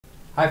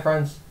Hi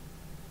friends,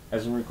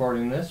 as I'm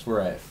recording this, we're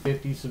at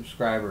 50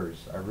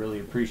 subscribers. I really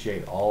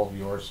appreciate all of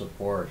your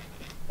support.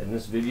 In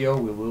this video,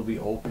 we will be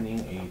opening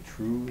a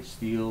True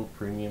Steel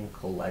Premium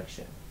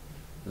Collection.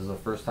 This is the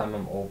first time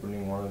I'm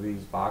opening one of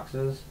these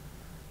boxes,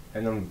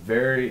 and I'm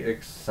very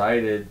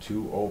excited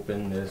to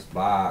open this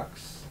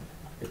box.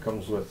 It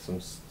comes with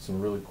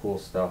some really cool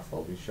stuff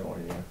I'll be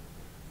showing you.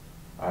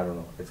 I don't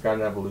know. It's got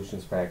an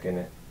Evolutions pack in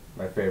it,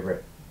 my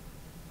favorite.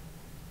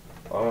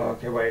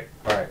 Okay, wait.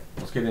 Alright,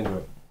 let's get into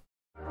it.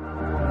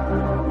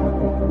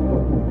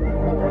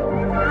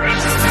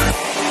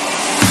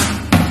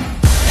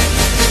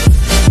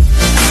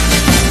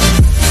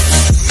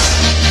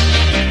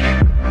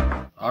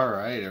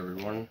 Alright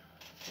everyone,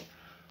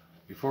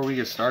 before we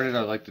get started,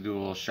 I'd like to do a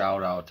little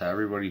shout out to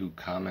everybody who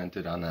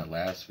commented on that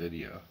last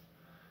video.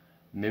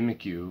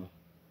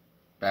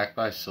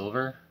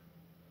 Mimikyu-BackedBySilver,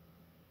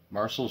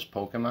 Marcel's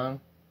Pokemon,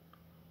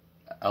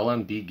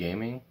 LMB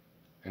Gaming,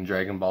 and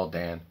DragonBall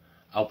DAN.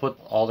 I'll put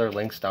all their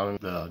links down in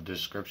the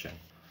description.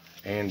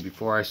 And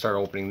before I start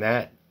opening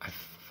that, I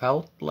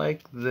felt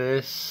like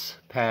this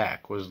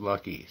pack was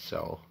lucky,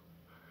 so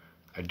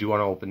I do want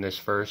to open this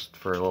first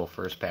for a little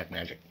first pack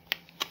magic.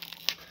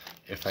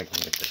 If I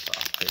can get this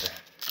off here.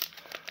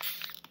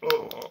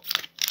 Oh,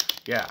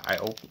 yeah, I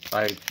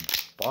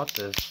bought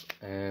this,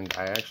 and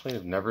I actually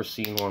have never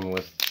seen one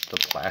with the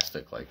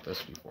plastic like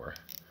this before.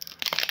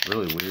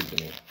 Really weird to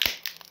me.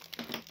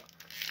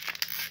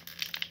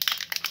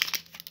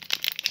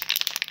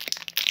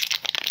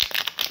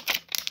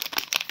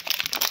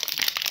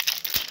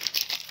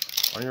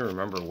 I don't even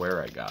remember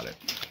where I got it,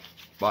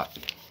 but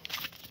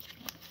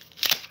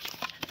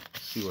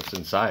let's see what's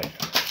inside.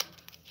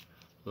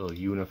 Little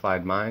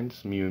Unified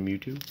Minds, Mew and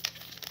Mewtwo.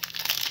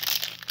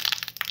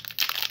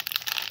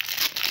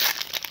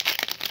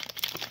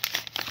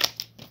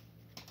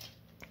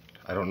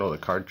 I don't know the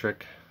card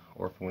trick,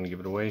 or if I'm going to give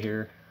it away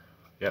here.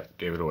 Yep,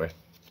 gave it away.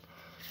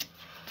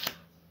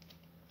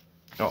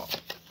 Oh,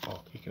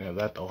 you can have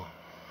that though.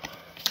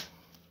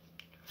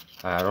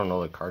 I don't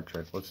know the card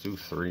trick. Let's do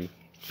 3,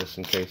 just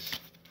in case.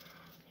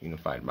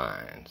 Unified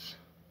Minds.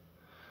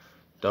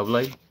 Double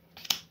A.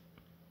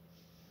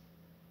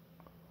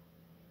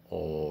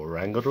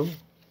 Oranguru,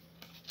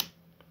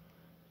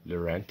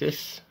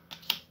 Lurantis,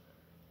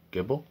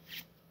 Gibble,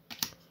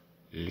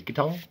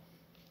 Lickitung,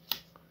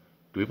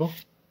 Dweeble,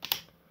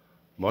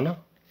 Mona,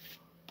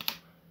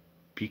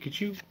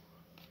 Pikachu,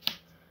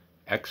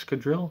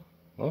 Excadrill,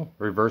 oh,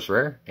 reverse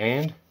rare,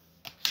 and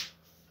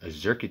a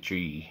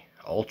Xurkitree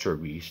Ultra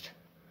Beast,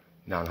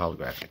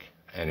 non-holographic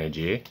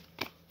energy.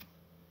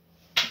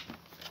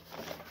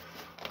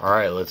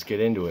 Alright, let's get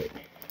into it.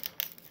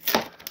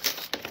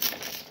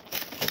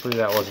 Hopefully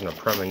that wasn't a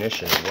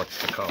premonition of what's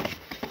to come.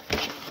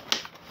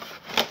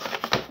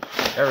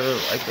 I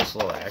really like this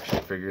little action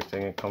figure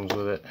thing that comes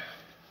with it.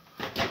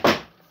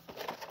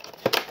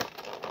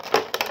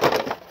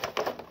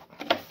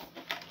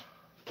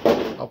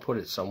 I'll put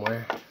it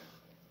somewhere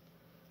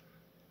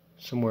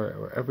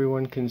where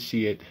everyone can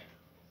see it.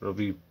 It'll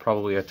be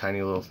probably a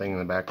tiny little thing in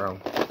the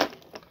background.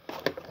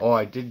 Oh,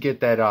 I did get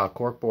that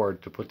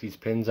corkboard to put these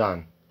pins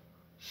on.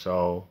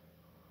 So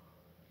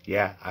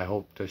yeah, I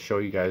hope to show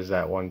you guys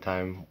that one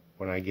time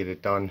when I get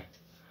it done,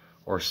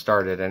 or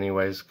started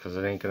anyways, because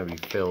it ain't going to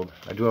be filled.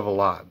 I do have a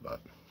lot, but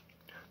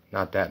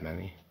not that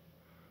many.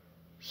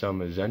 Some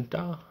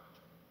Magenta.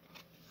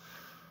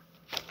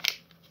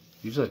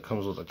 Usually it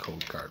comes with a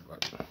code card,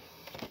 but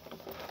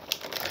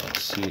I don't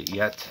see it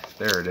yet.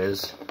 There it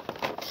is.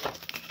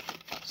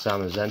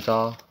 Some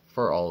Magenta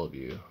for all of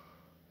you,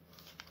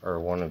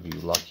 or one of you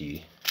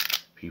lucky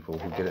people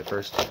who get it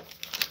first.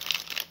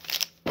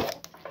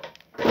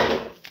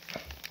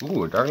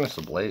 Ooh, a Darkness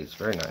Ablaze.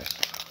 Very nice.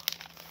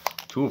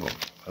 2 of them.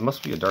 It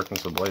must be a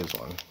Darkness Ablaze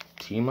one.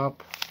 Team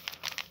Up.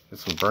 Get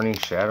some Burning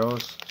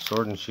Shadows.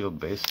 Sword and Shield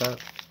base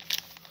set.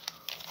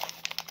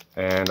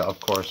 And, of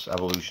course,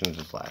 Evolutions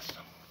is last.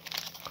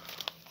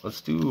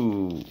 Let's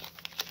do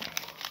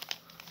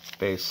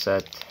base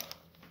set.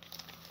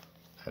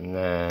 And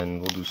then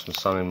we'll do some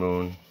Sun and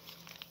Moon.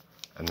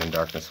 And then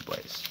Darkness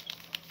Ablaze.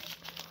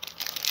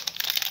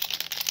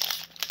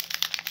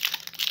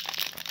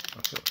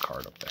 I'll put a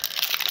card up there.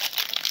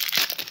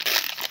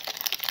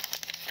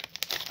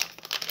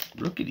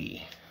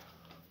 Rookity.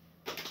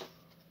 I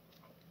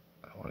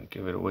don't want to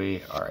give it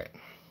away. Alright.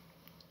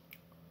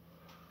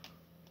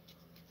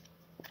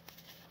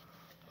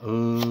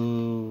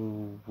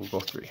 We'll go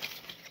 3.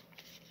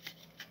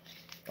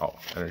 Oh,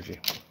 energy.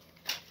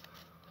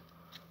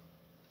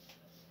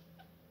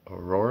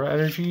 Aurora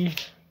energy.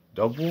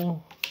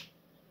 Double.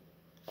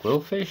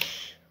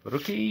 Quillfish.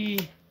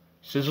 Rookie.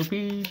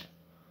 Sizzlepede.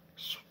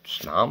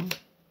 Snom.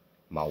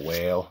 My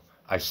whale.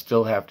 I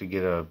still have to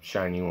get a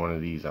shiny one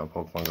of these on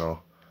Pokemon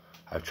Go.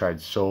 I've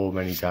tried so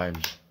many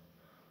times.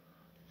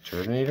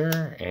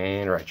 Terminator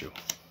and Raichu.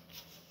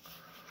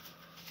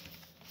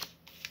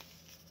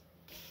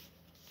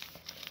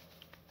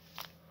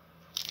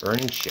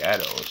 Burning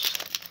Shadows.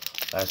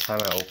 Last time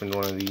I opened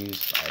one of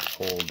these, I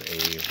pulled a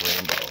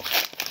rainbow.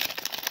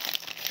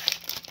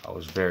 I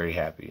was very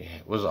happy.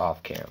 It was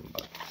off cam,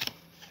 but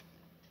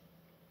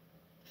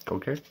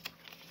okay.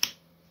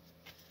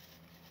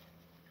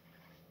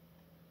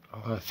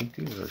 Oh, I think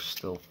these are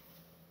still,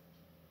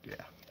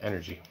 yeah,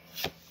 energy.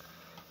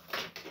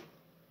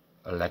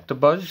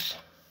 Electabuzz,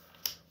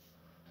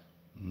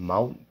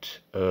 Mount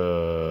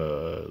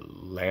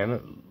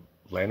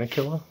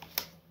Lanakilla,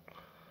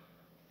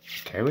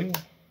 Kiwi,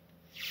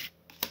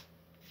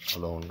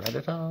 Alone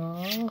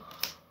Redditor,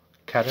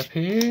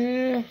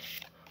 Caterpie,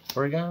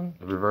 Oregon,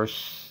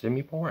 Reverse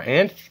Simipour,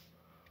 and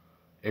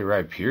a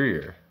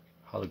Rhyperior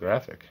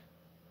holographic.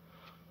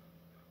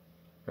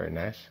 Very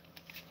nice.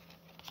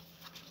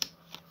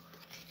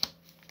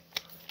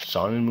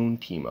 Sun and Moon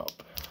team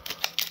up.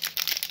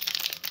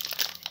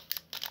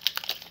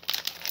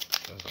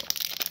 There's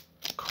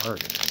a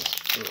card in this.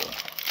 Ugh.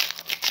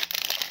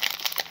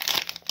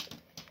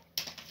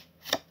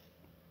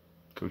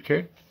 Good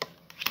kid.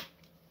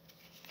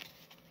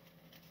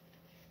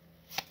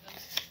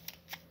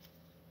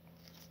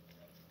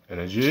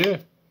 Energy.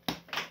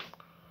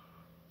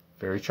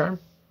 Fairy Charm.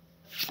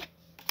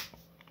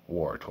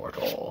 War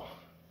Turtle.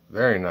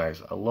 Very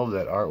nice. I love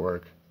that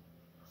artwork.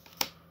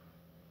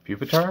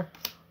 Pupitar.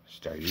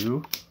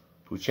 Staryu.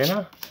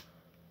 Puchena.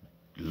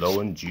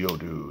 Lowen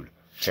Geodude.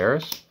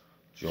 Paris.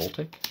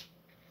 Joltik.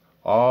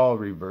 All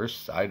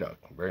reverse Psyduck.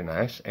 Very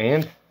nice.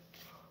 And,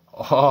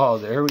 oh,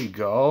 there we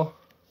go.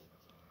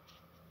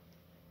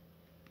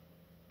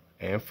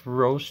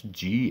 Ampharos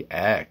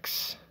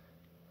GX.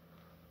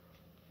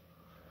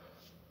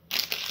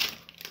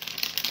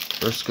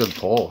 First good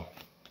pull.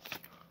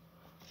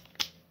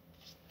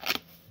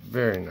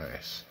 Very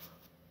nice.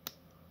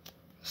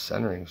 The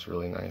centering's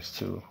really nice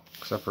too.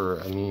 Except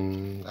for, I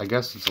mean, I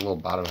guess it's a little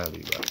bottom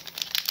heavy, but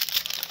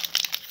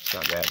it's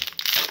not bad.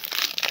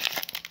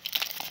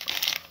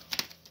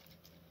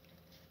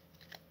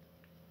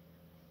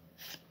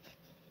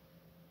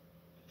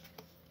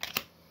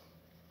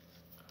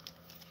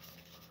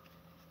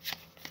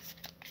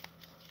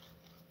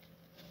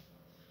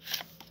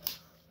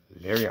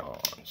 Larion,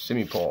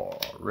 Simipour,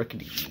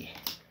 Rickety,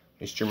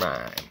 Mr.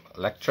 Mime,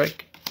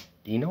 Electric,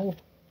 Dino,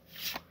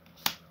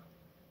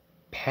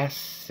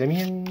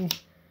 Passimian,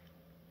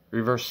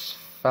 Reverse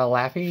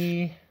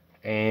Falafi,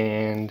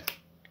 and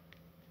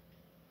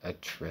a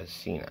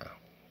Tresina.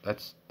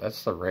 That's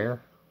the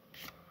rare.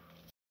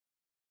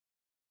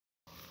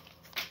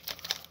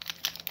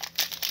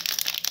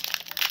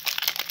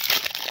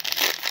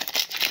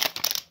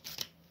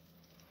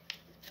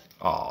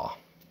 Aw,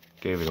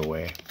 gave it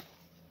away.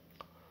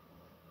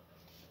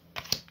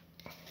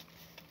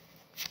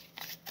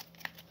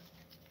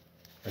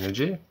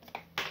 Energy,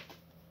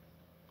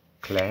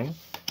 Clang,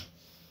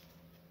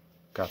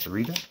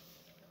 Gothorita,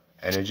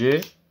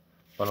 Energy,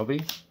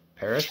 Funnelby,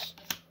 Paris,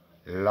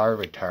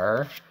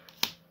 Larvitar,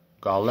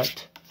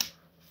 Gollet,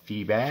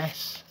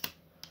 Feebas,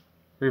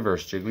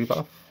 Reverse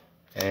Jigglypuff,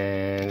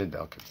 and a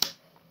Delkin.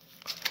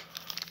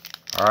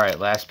 Alright,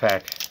 last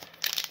pack.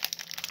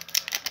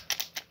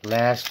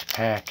 Last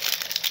pack.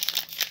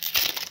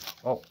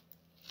 Oh,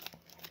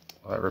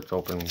 well, that ripped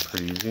open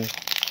pretty easy.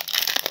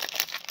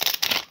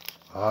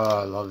 Oh,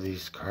 I love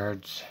these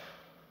cards.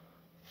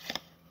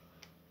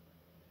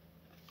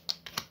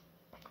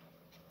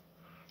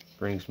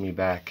 Brings me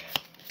back.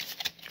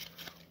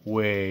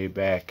 Way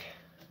back.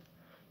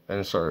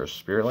 Venusaur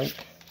Spirit Link.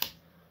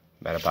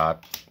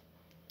 Metapod.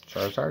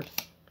 Charizard.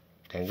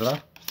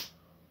 Tangela.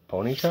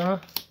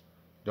 Ponyta.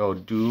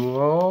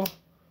 Doduo.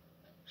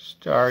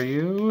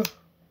 Staryu.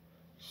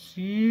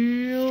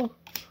 Seal.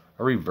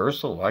 A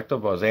reversal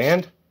Electabuzz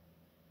and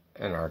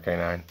an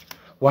Arcanine.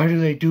 Why do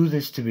they do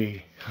this to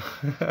me?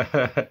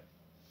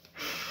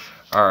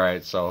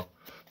 Alright, so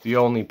the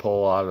only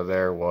pull out of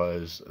there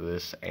was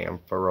this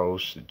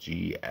Ampharos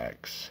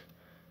GX.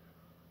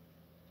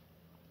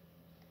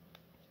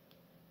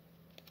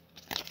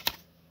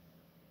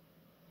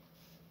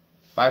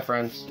 Bye,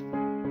 friends.